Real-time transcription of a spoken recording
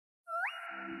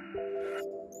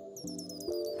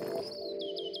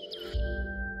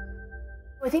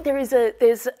I think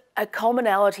there's a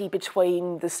commonality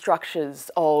between the structures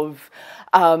of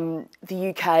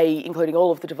the UK, including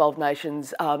all of the devolved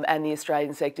nations, and the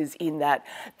Australian sectors, in that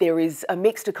there is a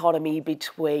mixed economy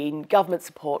between government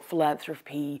support,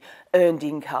 philanthropy, earned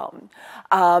income.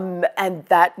 And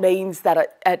that means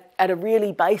that at a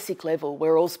really basic level,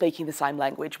 we're all speaking the same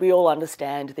language. We all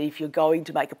understand that if you're going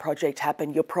to make a project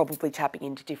happen, you're probably tapping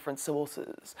into different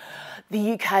sources.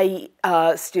 The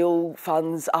UK still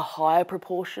funds a higher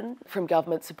proportion from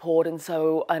government support,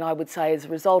 and I would say as a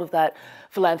result of that,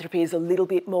 philanthropy is a little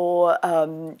bit more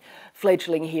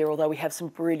fledgling here, although we have some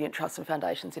brilliant trusts and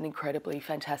foundations and incredibly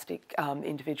fantastic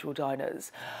individual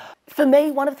donors. For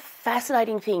me, one of the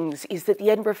fascinating things is that the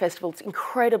Edinburgh Festival's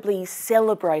incredibly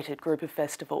celebrated group of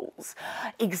festivals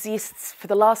exists for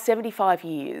the last 75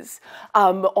 years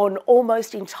on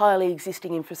almost entirely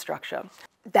existing infrastructure.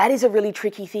 That is a really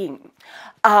tricky thing.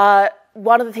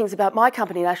 One of the things about my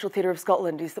company, National Theatre of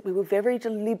Scotland, is that we were very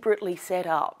deliberately set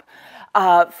up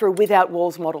for a without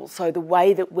walls model. So the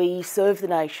way that we serve the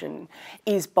nation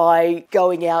is by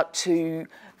going out to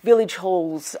village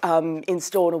halls in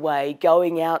Stornoway,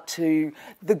 going out to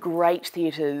the great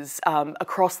theatres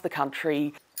across the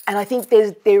country. And I think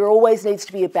there always needs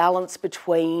to be a balance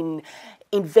between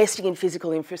investing in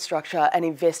physical infrastructure and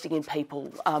investing in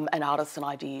people and artists and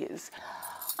ideas.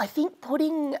 I think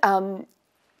putting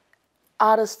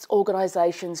artists'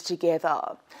 organisations together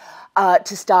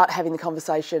to start having the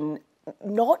conversation,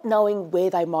 not knowing where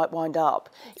they might wind up,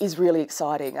 is really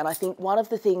exciting. And I think one of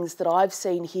the things that I've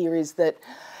seen here is that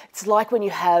it's like when you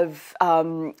have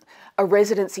a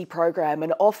residency program,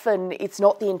 and often it's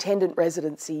not the intendant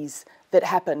residencies that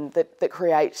happen that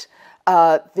create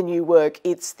the new work.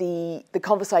 It's the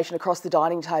conversation across the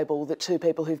dining table that two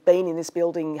people who've been in this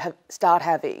building start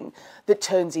having that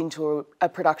turns into a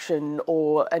production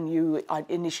or a new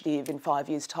initiative in 5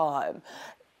 years' time.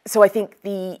 So I think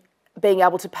being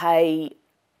able to pay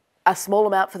a small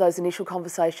amount for those initial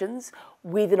conversations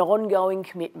with an ongoing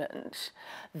commitment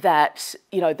that,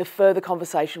 the further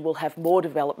conversation will have more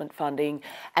development funding,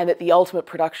 and that the ultimate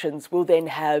productions will then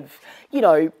have,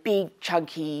 big,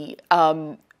 chunky,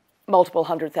 multiple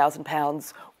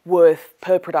 £100,000 worth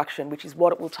per production, which is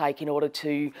what it will take in order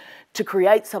to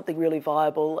create something really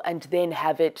viable and to then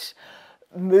have it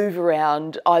move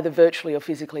around either virtually or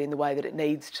physically in the way that it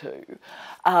needs to.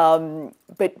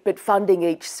 But funding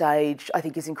each stage, I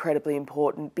think, is incredibly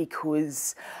important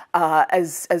because,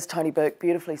 as Tony Burke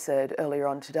beautifully said earlier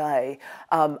on today,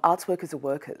 arts workers are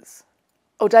workers.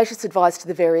 Audacious advice to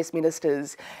the various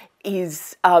ministers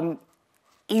is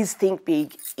think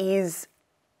big, is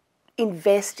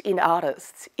invest in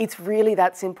artists. It's really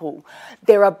that simple.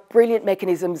 There are brilliant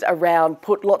mechanisms around,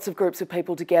 put lots of groups of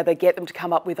people together, get them to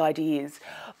come up with ideas.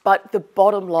 But the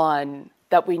bottom line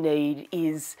that we need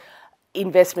is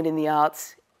investment in the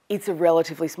arts. It's a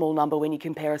relatively small number when you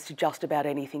compare us to just about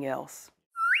anything else.